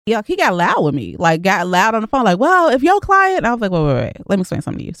Yeah, he got loud with me, like got loud on the phone, like, well, if your client, I was like, wait, let me explain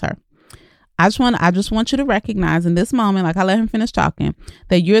something to you, sir. I just want you to recognize in this moment, like I let him finish talking,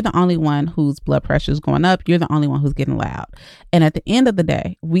 that you're the only one whose blood pressure is going up. You're the only one who's getting loud. And at the end of the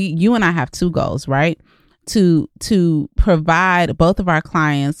day, you and I have two goals, right? To provide both of our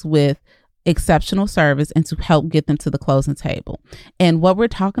clients with exceptional service and to help get them to the closing table. And what we're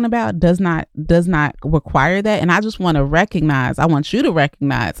talking about does not require that. And I just want you to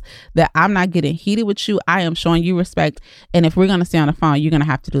recognize that I'm not getting heated with you. I am showing you respect. And if we're going to stay on the phone, you're going to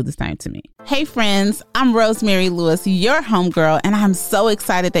have to do the same to me. Hey friends, I'm Rosemary Lewis, your homegirl, and I'm so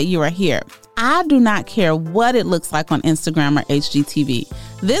excited that you are here. I do not care what it looks like on Instagram or HGTV.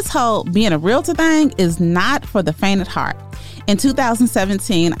 This whole being a realtor thing is not for the faint at heart. In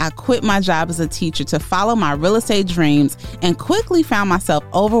 2017, I quit my job as a teacher to follow my real estate dreams and quickly found myself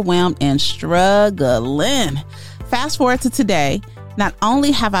overwhelmed and struggling. Fast forward to today, not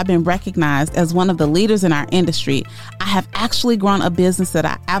only have I been recognized as one of the leaders in our industry, I have actually grown a business that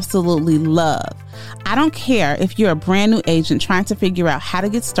I absolutely love. I don't care if you're a brand new agent trying to figure out how to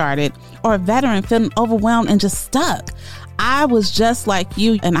get started or a veteran feeling overwhelmed and just stuck. I was just like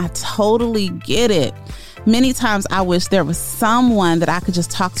you, and I totally get it. Many times I wish there was someone that I could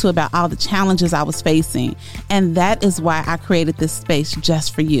just talk to about all the challenges I was facing. And that is why I created this space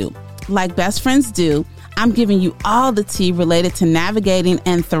just for you. Like best friends do, I'm giving you all the tea related to navigating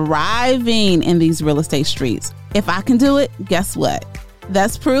and thriving in these real estate streets. If I can do it, guess what?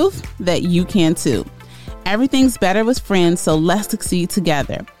 That's proof that you can too. Everything's better with friends, so let's succeed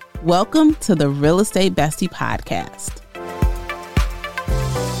together. Welcome to the Real Estate Bestie Podcast.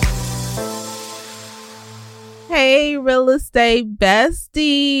 Hey, real estate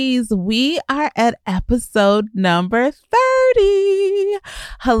besties. We are at episode number 30.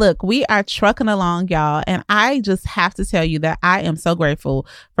 Look, we are trucking along, y'all. And I just have to tell you that I am so grateful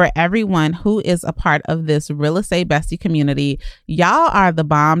for everyone who is a part of this real estate bestie community. Y'all are the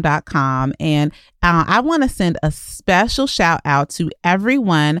bomb.com. And I want to send a special shout out to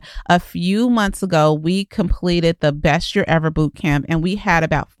everyone. A few months ago, we completed the Best Year Ever Bootcamp, and we had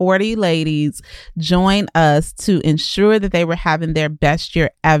about 40 ladies join us to ensure that they were having their best year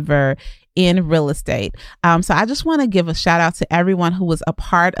ever in real estate. So I just want to give a shout out to everyone who was a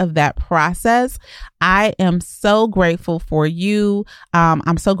part of that process. I am so grateful for you.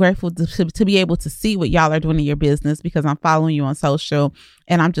 I'm so grateful to be able to see what y'all are doing in your business because I'm following you on social.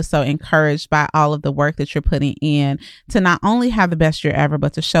 And I'm just so encouraged by all of the work that you're putting in to not only have the best year ever,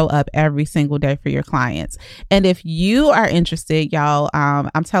 but to show up every single day for your clients. And if you are interested, y'all,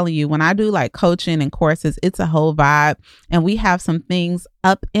 I'm telling you, when I do like coaching and courses, it's a whole vibe. And we have some things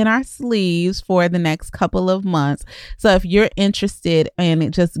up in our sleeves for the next couple of months. So if you're interested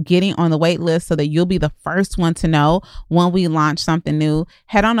in just getting on the wait list so that you'll be the first one to know when we launch something new,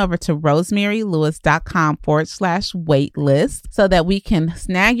 head on over to rosemarylewis.com/waitlist so that we can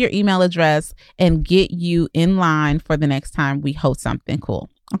snag your email address and get you in line for the next time we host something cool.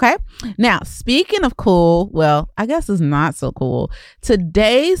 Okay. Now, speaking of cool, well, I guess it's not so cool.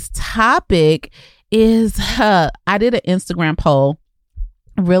 Today's topic is, I did an Instagram poll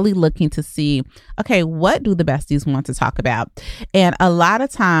really looking to see, okay, what do the besties want to talk about? And a lot of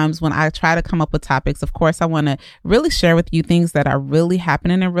times when I try to come up with topics, of course, I want to really share with you things that are really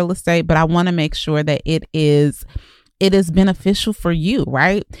happening in real estate, but I want to make sure that it is beneficial for you,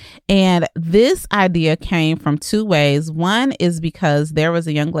 right? And this idea came from two ways. One is because there was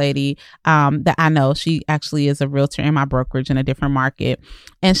a young lady that I know, she actually is a realtor in my brokerage in a different market.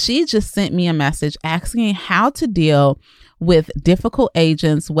 And she just sent me a message asking how to deal with difficult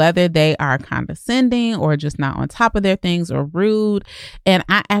agents, whether they are condescending or just not on top of their things or rude. And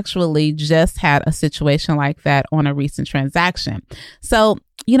I actually just had a situation like that on a recent transaction. So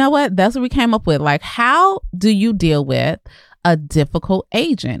you know what? That's what we came up with. Like, how do you deal with a difficult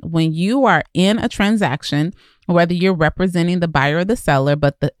agent when you are in a transaction, whether you're representing the buyer or the seller,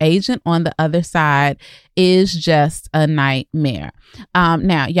 but the agent on the other side is just a nightmare.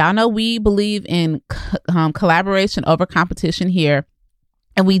 Now, y'all know we believe in collaboration over competition here.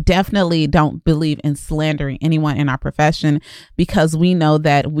 And we definitely don't believe in slandering anyone in our profession because we know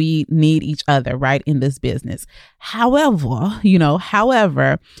that we need each other, right, in this business. However,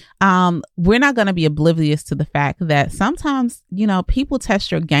 we're not going to be oblivious to the fact that sometimes, people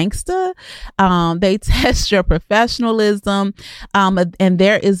test your gangster, they test your professionalism, and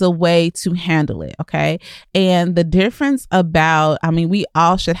there is a way to handle it. Okay. And the difference we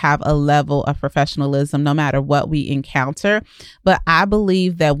all should have a level of professionalism no matter what we encounter. But I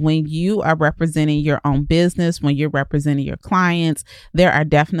believe that when you are representing your own business, when you're representing your clients, there are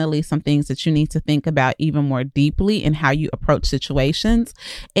definitely some things that you need to think about even more deeply in how you approach situations.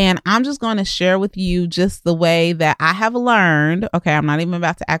 And I'm just going to share with you just the way that I have learned. Okay, I'm not even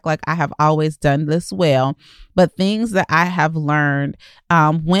about to act like I have always done this well, but things that I have learned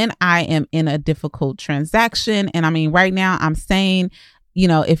when I am in a difficult transaction. And right now I'm saying,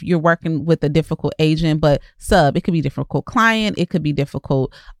 if you're working with a difficult agent, but it could be difficult client, it could be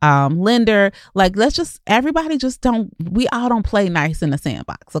difficult lender. Like, we all don't play nice in the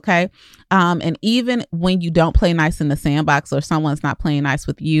sandbox. Okay. And even when you don't play nice in the sandbox or someone's not playing nice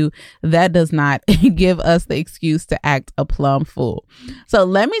with you, that does not give us the excuse to act a plum fool. So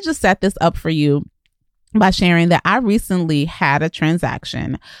let me just set this up for you by sharing that I recently had a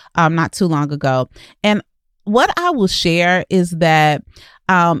transaction not too long ago. And what I will share is that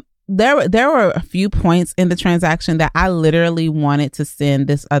there were a few points in the transaction that I literally wanted to send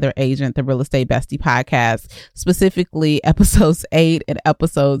this other agent, the Real Estate Bestie podcast, specifically episodes 8 and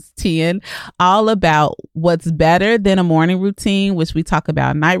episodes 10, all about what's better than a morning routine, which we talk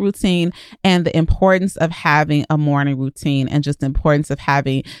about night routine, and the importance of having a morning routine and just the importance of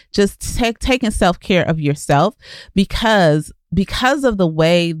having taking self-care of yourself because of the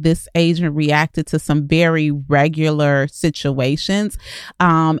way this agent reacted to some very regular situations.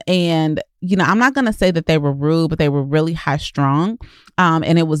 And, I'm not going to say that they were rude, but they were really high strung.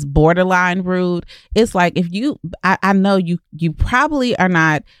 And it was borderline rude. It's like, I know you probably are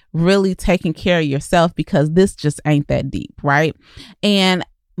not really taking care of yourself because this just ain't that deep. Right. And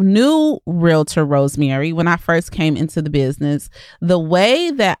new realtor Rosemary, when I first came into the business, the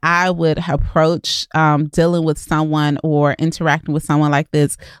way that I would approach dealing with someone or interacting with someone like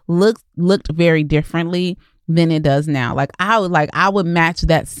this looked very differently than it does now. I would match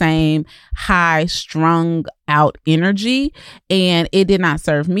that same high strung out energy, and it did not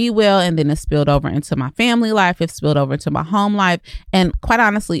serve me well. And then it spilled over into my family life. It spilled over into my home life. And quite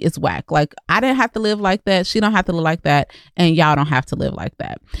honestly, it's whack. Like, I didn't have to live like that. She don't have to live like that. And y'all don't have to live like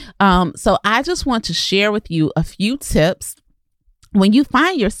that. So I just want to share with you a few tips when you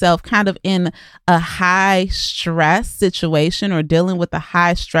find yourself kind of in a high stress situation or dealing with a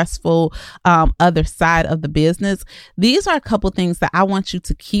high stressful other side of the business. These are a couple things that I want you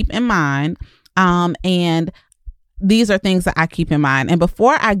to keep in mind. And these are things that I keep in mind. And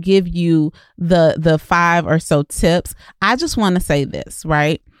before I give you the 5 or so tips, I just want to say this,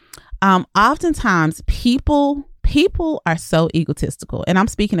 right? Oftentimes people are so egotistical, and I'm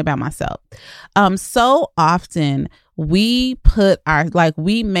speaking about myself. So often we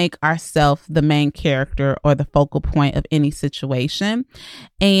make ourselves the main character or the focal point of any situation.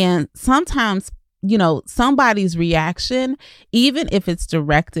 And sometimes, somebody's reaction, even if it's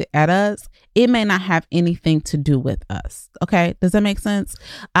directed at us, it may not have anything to do with us. Okay. Does that make sense?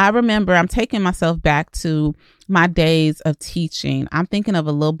 I remember, I'm taking myself back to my days of teaching. I'm thinking of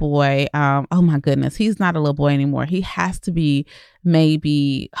a little boy. Oh my goodness. He's not a little boy anymore. He has to be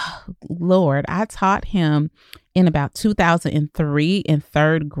maybe, Lord, I taught him in about 2003 in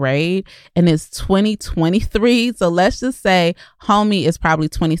 3rd grade, and it's 2023. So let's just say homie is probably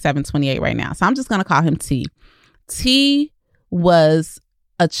 27, 28 right now. So I'm just going to call him T. T was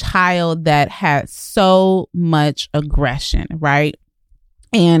a child that had so much aggression, right?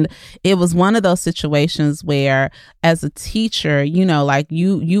 And it was one of those situations where, as a teacher, we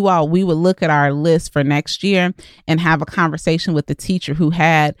would look at our list for next year and have a conversation with the teacher who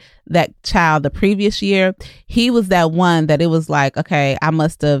had that child the previous year. He was that one that it was like, okay, I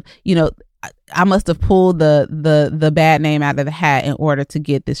must have pulled the bad name out of the hat in order to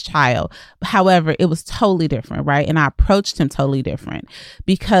get this child. However, it was totally different, right? And I approached him totally different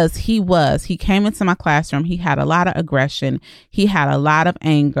because he came into my classroom. He had a lot of aggression. He had a lot of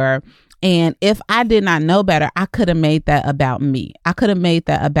anger. And if I did not know better, I could have made that about me. I could have made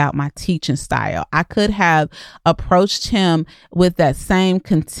that about my teaching style. I could have approached him with that same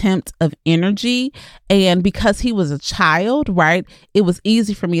contempt of energy. And because he was a child, right, it was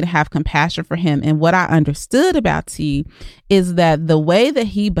easy for me to have compassion for him. And what I understood about T is that the way that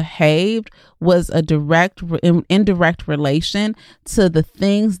he behaved was a indirect relation to the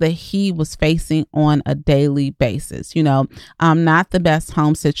things that he was facing on a daily basis. Not the best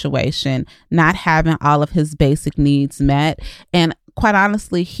home situation, not having all of his basic needs met. And quite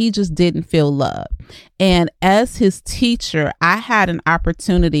honestly, he just didn't feel love. And as his teacher, I had an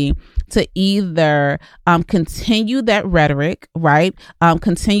opportunity to either continue that rhetoric, right?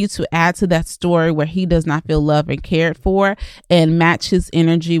 Continue to add to that story where he does not feel loved and cared for and match his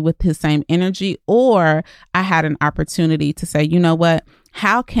energy with his same energy. Or I had an opportunity to say, you know what?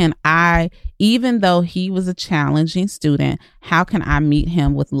 How can I, even though he was a challenging student, how can I meet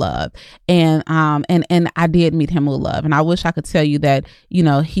him with love? And I did meet him with love. And I wish I could tell you that, you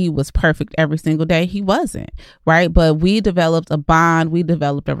know, he was perfect every single day. He wasn't, right? But we developed a bond. We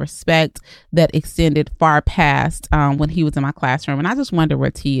developed a respect that extended far past when he was in my classroom. And I just wonder where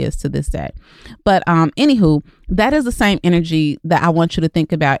T is to this day. But anywho, that is the same energy that I want you to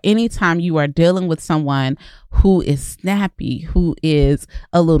think about anytime you are dealing with someone who is snappy, who is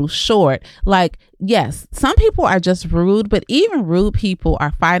a little short. Like, yes, some people are just rude, but even rude people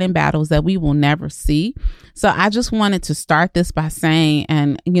are fighting battles that we will never see. So I just wanted to start this by saying,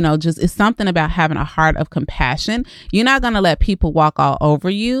 and, you know, just it's something about having a heart of compassion. You're not going to let people walk all over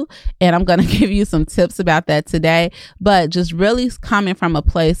you. And I'm going to give you some tips about that today, but just really coming from a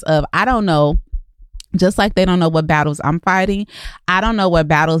place of, I don't know. Just like they don't know what battles I'm fighting, I don't know what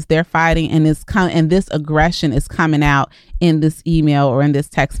battles they're fighting, and this aggression is coming out in this email or in this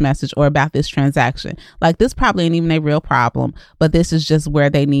text message or about this transaction. Like, this probably ain't even a real problem, but this is just where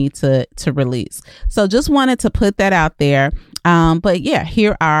they need to release. So just wanted to put that out there. But yeah,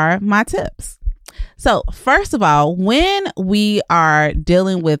 here are my tips. So first of all, when we are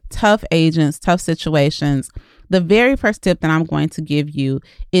dealing with tough agents, tough situations, the very first tip that I'm going to give you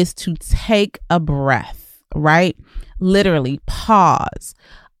is to take a breath, right? Literally pause.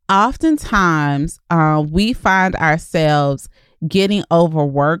 Oftentimes, we find ourselves getting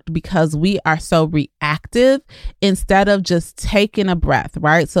overworked because we are so reactive instead of just taking a breath,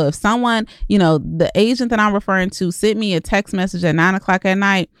 right? So if someone, you know, the agent that I'm referring to sent me a text message at 9:00 at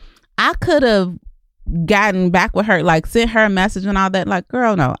night, I could have gotten back with her, like sent her a message and all that, like,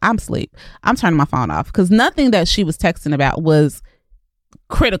 girl, no, I'm asleep. I'm turning my phone off, because nothing that she was texting about was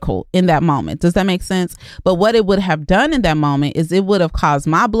critical in that moment. Does that make sense? But what it would have done in that moment is it would have caused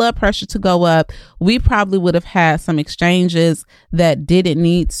my blood pressure to go up. We probably would have had some exchanges that didn't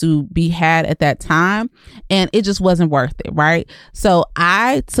need to be had at that time, and it just wasn't worth it, right? So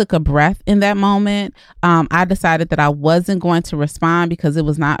I took a breath in that moment. I decided that I wasn't going to respond because it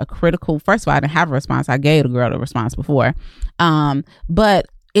was not a critical. First of all, I didn't have a response. I gave the girl the response before, but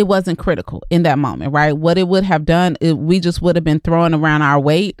it wasn't critical in that moment, right? What it would have done, we just would have been throwing around our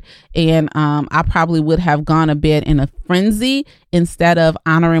weight, and I probably would have gone to bed in a frenzy instead of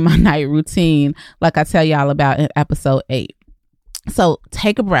honoring my night routine, like I tell y'all about in episode 8. So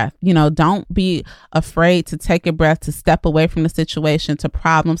take a breath. You know, don't be afraid to take a breath, to step away from the situation, to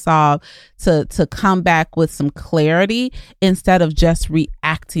problem solve, to come back with some clarity instead of just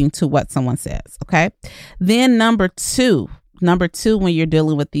reacting to what someone says. Okay. Then number two, when you're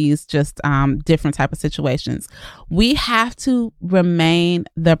dealing with these just different type of situations, we have to remain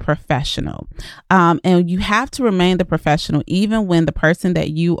the professional. And you have to remain the professional even when the person that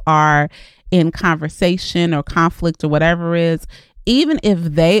you are in conversation or conflict or whatever is, even if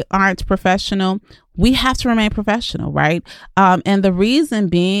they aren't professional, we have to remain professional, right? And the reason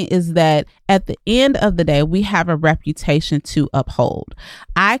being is that at the end of the day, we have a reputation to uphold.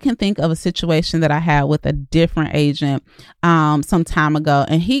 I can think of a situation that I had with a different agent some time ago,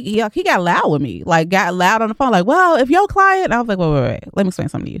 and he got loud with me, like got loud on the phone, like, well, if your client, I was like, wait, let me explain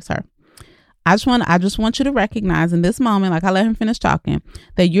something to you, sir. I just want you to recognize in this moment, like I let him finish talking,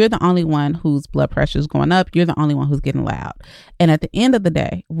 that you're the only one whose blood pressure is going up. You're the only one who's getting loud. And at the end of the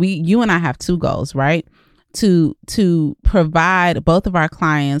day, you and I have two goals, right? To provide both of our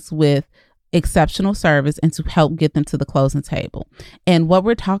clients with exceptional service and to help get them to the closing table. And what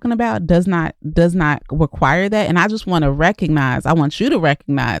we're talking about does not require that. And I just want you to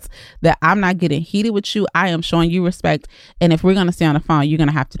recognize that I'm not getting heated with you. I am showing you respect. And if we're going to stay on the phone, you're going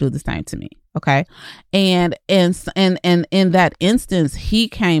to have to do the same to me. Okay. And in that instance, he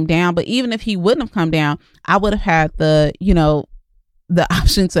came down, but even if he wouldn't have come down, I would have had the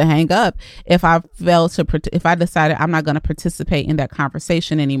option to hang up if I decided I'm not going to participate in that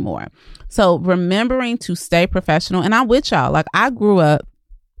conversation anymore. So remembering to stay professional. And I'm with y'all. Like, I grew up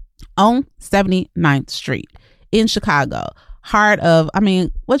on 79th Street in Chicago. Heart of,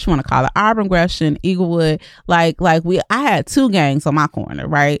 what you want to call it? Auburn, Gresham, Eaglewood. I had two gangs on my corner,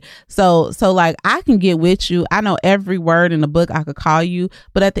 right? So like, I can get with you. I know every word in the book I could call you,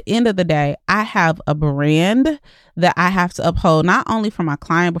 but at the end of the day, I have a brand that I have to uphold, not only for my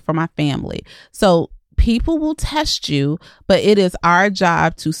client, but for my family. So people will test you, but it is our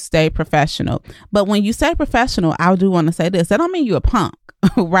job to stay professional. But when you say professional, I do want to say this. That don't mean you're a punk,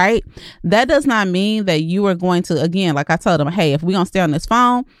 right? That does not mean that you are going to, again, like I told them, hey, if we're going to stay on this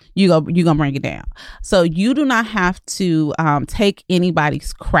phone, you're going to bring it down. So you do not have to take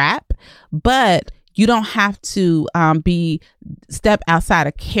anybody's crap, but you don't have to step outside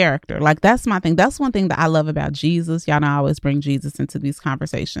of character. Like, that's my thing. That's one thing that I love about Jesus. Y'all know I always bring Jesus into these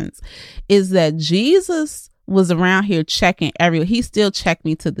conversations, is that Jesus was around here checking everyone. He still checked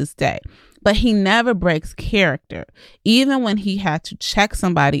me to this day, but he never breaks character. Even when he had to check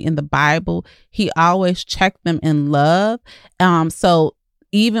somebody in the Bible, he always checked them in love. So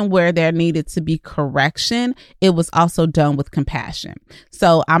even where there needed to be correction, it was also done with compassion.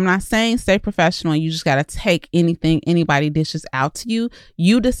 So I'm not saying stay professional and you just got to take anything anybody dishes out to you.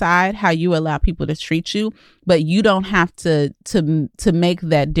 You decide how you allow people to treat you, but you don't have to make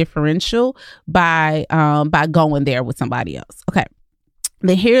that differential by going there with somebody else. Okay.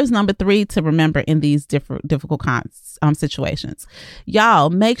 Then here's number 3 to remember in these difficult situations. Y'all,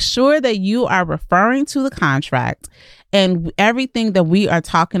 make sure that you are referring to the contract, and everything that we are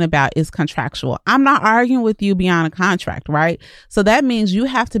talking about is contractual. I'm not arguing with you beyond a contract, right? So that means you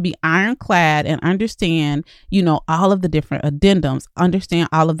have to be ironclad and understand, all of the different addendums, understand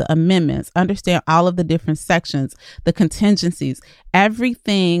all of the amendments, understand all of the different sections, the contingencies,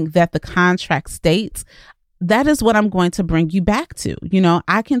 everything that the contract states. That is what I'm going to bring you back to.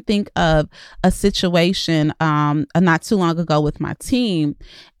 I can think of a situation not too long ago with my team,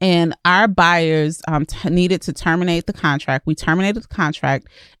 and our buyers needed to terminate the contract. We terminated the contract,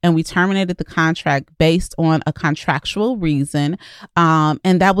 and we terminated the contract based on a contractual reason.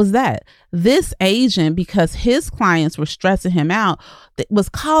 And that was that. This agent, because his clients were stressing him out, was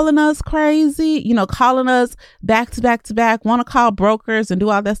calling us crazy, calling us back to back to back, want to call brokers and do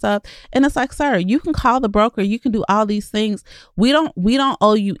all that stuff. And it's like, sir, you can call the broker, you can do all these things. We don't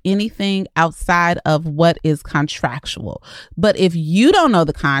owe you anything outside of what is contractual. But if you don't know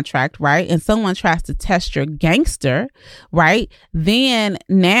the contract, right, and someone tries to test your gangster, right, then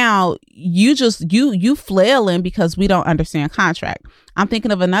now you flailing because we don't understand contract. I'm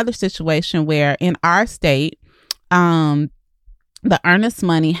thinking of another situation where in our state, the earnest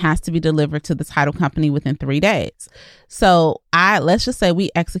money has to be delivered to the title company within 3 days. So let's just say we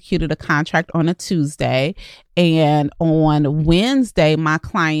executed a contract on a Tuesday, and on Wednesday, my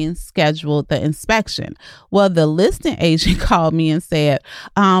client scheduled the inspection. Well, the listing agent called me and said,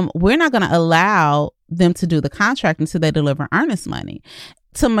 we're not going to allow them to do the contract until they deliver earnest money.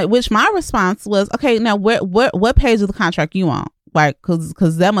 Which my response was, okay, now what page of the contract you on? Like,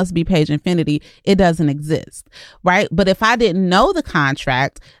 cause that must be page infinity. It doesn't exist. Right. But if I didn't know the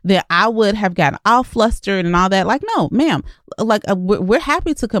contract, then I would have gotten all flustered and all that. Like, no, ma'am, like we're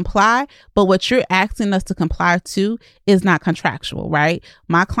happy to comply, but what you're asking us to comply to is not contractual. Right.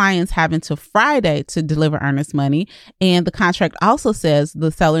 My client's having till Friday to deliver earnest money. And the contract also says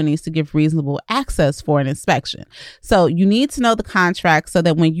the seller needs to give reasonable access for an inspection. So you need to know the contract so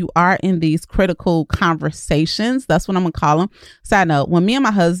that when you are in these critical conversations, that's what I'm going to call them. Side note, when me and my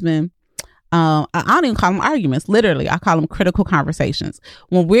husband, I don't even call them arguments. Literally, I call them critical conversations.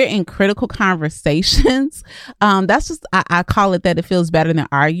 When we're in critical conversations, that's just, I call it that. It feels better than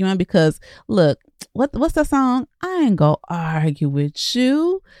arguing because look, what's that song? I ain't gonna argue with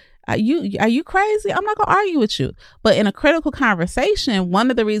you. Are you crazy? I'm not gonna argue with you. But in a critical conversation,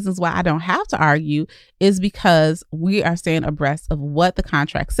 one of the reasons why I don't have to argue is because we are staying abreast of what the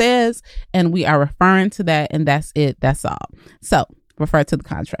contract says, and we are referring to that, and that's it. That's all. So refer to the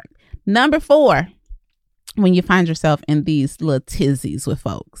contract. Number 4, when you find yourself in these little tizzies with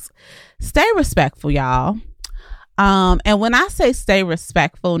folks, stay respectful, y'all. And when I say stay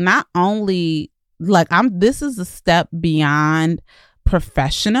respectful, not only this is a step beyond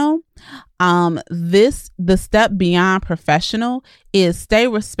professional. The step beyond professional is stay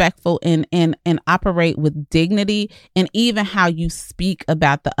respectful and operate with dignity, and even how you speak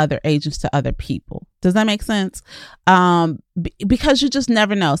about the other agents to other people. Does that make sense? Because you just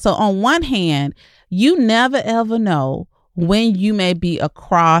never know. So on one hand, you never ever know when you may be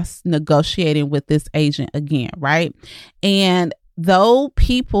across negotiating with this agent again, right? And though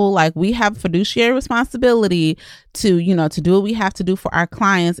people, like, we have fiduciary responsibility to do what we have to do for our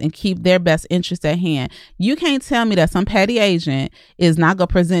clients and keep their best interest at hand. You can't tell me that some petty agent is not going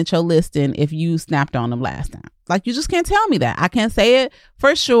to present your listing if you snapped on them last time. Like, you just can't tell me that. I can't say it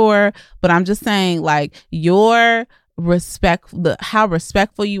for sure, but I'm just saying, like, your how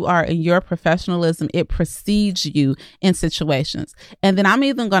respectful you are in your professionalism, it precedes you in situations. And then I'm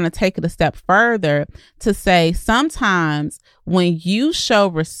even going to take it a step further to say sometimes when you show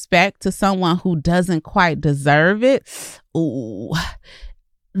respect to someone who doesn't quite deserve it, ooh,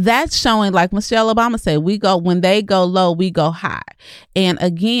 that's showing, like Michelle Obama said, when they go low, we go high. And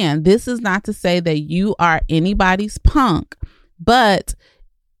again, this is not to say that you are anybody's punk, but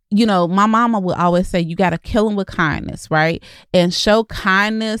you know, my mama would always say, you got to kill them with kindness, right? And show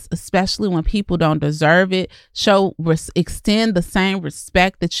kindness, especially when people don't deserve it. Extend the same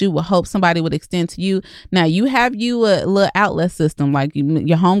respect that you would hope somebody would extend to you. Now, you have a little outlet system, like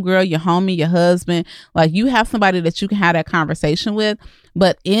your homegirl, your homie, your husband. Like, you have somebody that you can have that conversation with.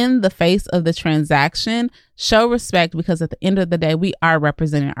 But in the face of the transaction, show respect, because at the end of the day, we are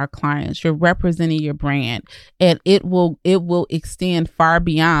representing our clients. You're representing your brand, and it will extend far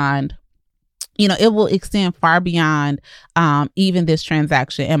beyond. It will extend far beyond even this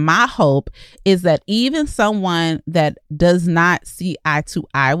transaction. And my hope is that even someone that does not see eye to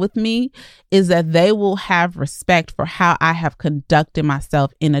eye with me, is that they will have respect for how I have conducted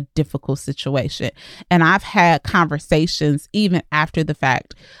myself in a difficult situation. And I've had conversations even after the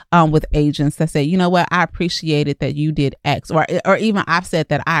fact with agents that say, you know what, I appreciated that you did X, or even I've said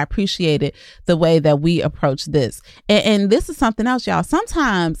that I appreciated the way that we approach this. And this is something else, y'all.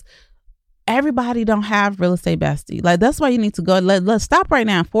 Sometimes everybody don't have real estate bestie. Like, that's why you need to go. Let's stop right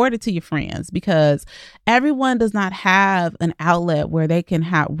now and forward it to your friends, because everyone does not have an outlet where they can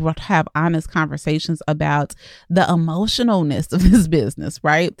have honest conversations about the emotionalness of this business,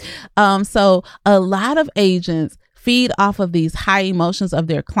 right? So a lot of agents feed off of these high emotions of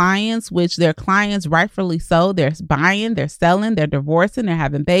their clients, which their clients, rightfully so, they're buying, they're selling, they're divorcing, they're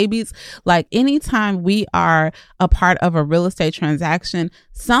having babies. Like, anytime we are a part of a real estate transaction,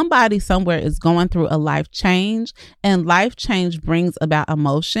 somebody somewhere is going through a life change, and life change brings about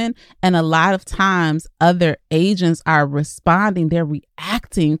emotion. And a lot of times other agents are responding, they're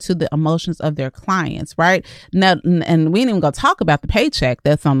reacting to the emotions of their clients, right? Now, and we ain't even gonna talk about the paycheck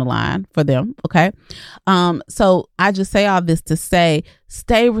that's on the line for them. Okay. So I just say all this to say,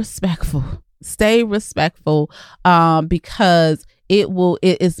 stay respectful, because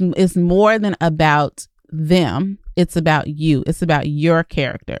it's more than about them. It's about you. It's about your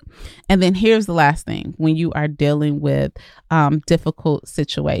character. And then here's the last thing: when you are dealing with difficult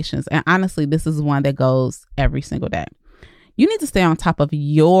situations, and honestly, this is one that goes every single day, you need to stay on top of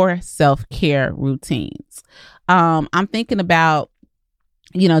your self-care routines. I'm thinking about,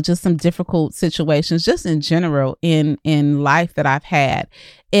 just some difficult situations, just in general in life that I've had.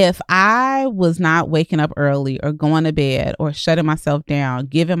 If I was not waking up early or going to bed or shutting myself down,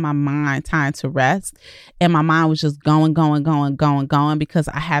 giving my mind time to rest, and my mind was just going because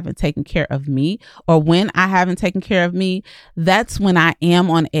I haven't taken care of me, or when I haven't taken care of me, that's when I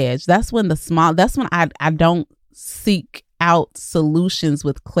am on edge. That's when I don't seek out solutions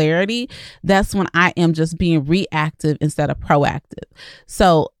with clarity. That's when I am just being reactive instead of proactive.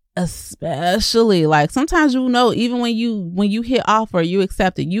 So especially, like, sometimes, even when you hit offer, you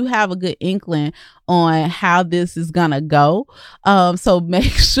accept it, you have a good inkling on how this is gonna go. So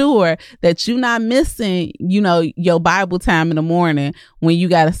make sure that you're not missing, your Bible time in the morning when you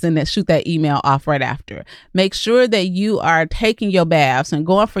got to shoot that email off right after. Make sure that you are taking your baths and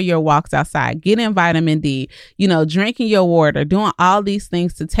going for your walks outside, getting vitamin D, drinking your water, doing all these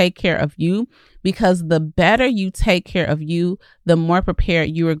things to take care of you. Because the better you take care of you, the more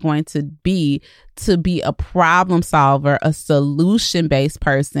prepared you are going to be a problem solver, a solution-based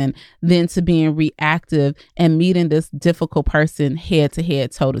person, than to being reactive and meeting this difficult person head to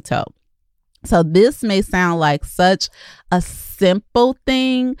head, toe to toe. So this may sound like such a simple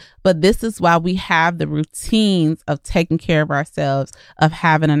thing, but this is why we have the routines of taking care of ourselves, of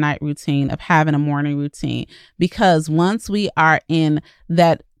having a night routine, of having a morning routine. Because once we are in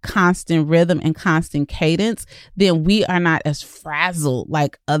that constant rhythm and constant cadence, then we are not as frazzled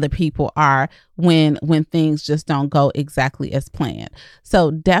like other people are when things just don't go exactly as planned. So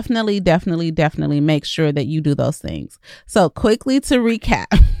definitely make sure that you do those things. So quickly to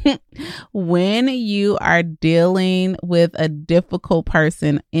recap, when you are dealing with a difficult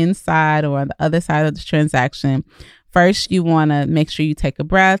person inside or on the other side of the transaction, first, you want to make sure you take a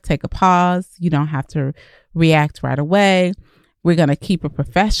breath, take a pause. You don't have to react right away. We're going to keep it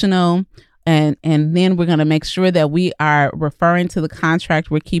professional, and then we're going to make sure that we are referring to the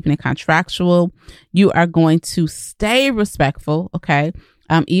contract. We're keeping it contractual. You are going to stay respectful, okay?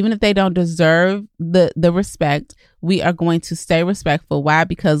 Even if they don't deserve the respect, we are going to stay respectful. Why?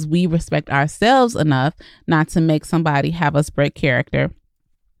 Because we respect ourselves enough not to make somebody have us break character.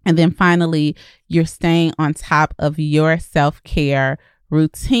 And then finally, you're staying on top of your self-care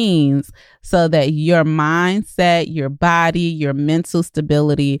routines so that your mindset, your body, your mental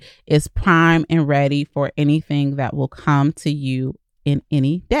stability is prime and ready for anything that will come to you in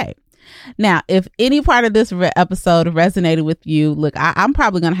any day. Now, if any part of this episode resonated with you, look, I'm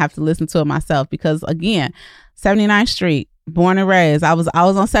probably going to have to listen to it myself because, again, 79th Street, born and raised. I was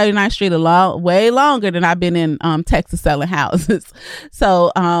on 79th Street way longer than I've been in Texas selling houses.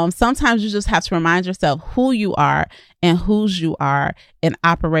 So sometimes you just have to remind yourself who you are and whose you are and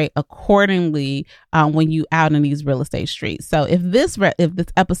operate accordingly when you out in these real estate streets. So if this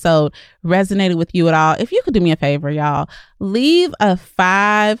episode resonated with you at all, if you could do me a favor, y'all, leave a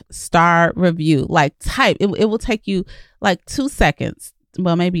 5-star review. Like type, it will take you like 2 seconds.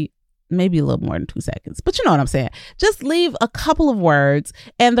 Well, maybe a little more than 2 seconds, but you know what I'm saying? Just leave a couple of words.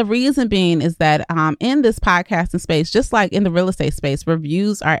 And the reason being is that in this podcasting space, just like in the real estate space,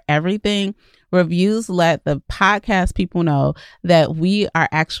 reviews are everything. Reviews let the podcast people know that we are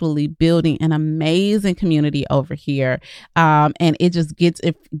actually building an amazing community over here. And it just gets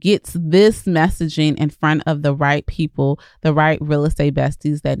this messaging in front of the right people, the right real estate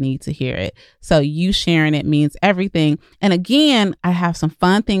besties that need to hear it. So you sharing it means everything. And again, I have some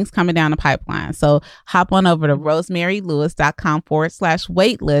fun things coming down the pipeline. So hop on over to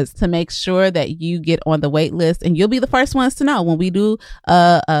rosemarylewis.com/waitlist to make sure that you get on the wait list, and you'll be the first ones to know when we do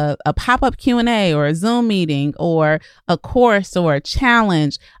a pop-up Q&A or a Zoom meeting or a course or a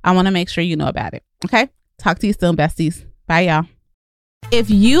challenge. I want to make sure you know about it. Okay. Talk to you soon, besties. Bye, y'all.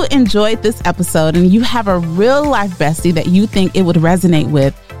 If you enjoyed this episode and you have a real life bestie that you think it would resonate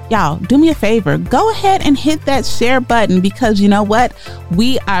with, y'all, do me a favor. Go ahead and hit that share button because you know what?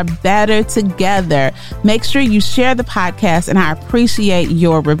 We are better together. Make sure you share the podcast, and I appreciate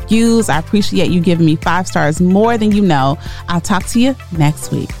your reviews. I appreciate you giving me 5 stars more than you know. I'll talk to you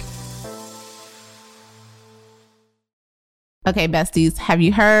next week. Okay, besties, have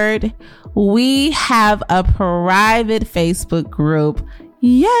you heard? We have a private Facebook group.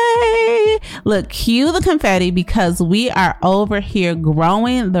 Yay! Look, cue the confetti because we are over here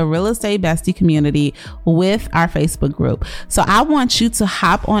growing the real estate bestie community with our Facebook group. So I want you to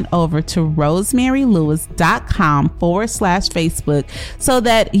hop on over to rosemarylewis.com/Facebook so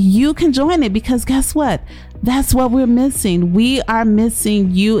that you can join it, because guess what? That's what we're missing. We are missing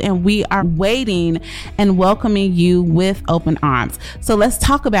you, and we are waiting and welcoming you with open arms. So let's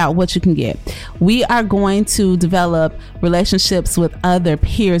talk about what you can get. We are going to develop relationships with other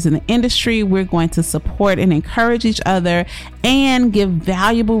peers in the industry. We're going to support and encourage each other and give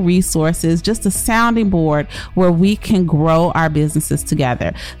valuable resources, just a sounding board where we can grow our businesses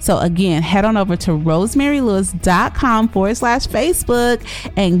together. So again, head on over to rosemarylewis.com/Facebook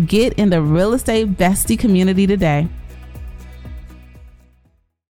and get in the real estate bestie community today.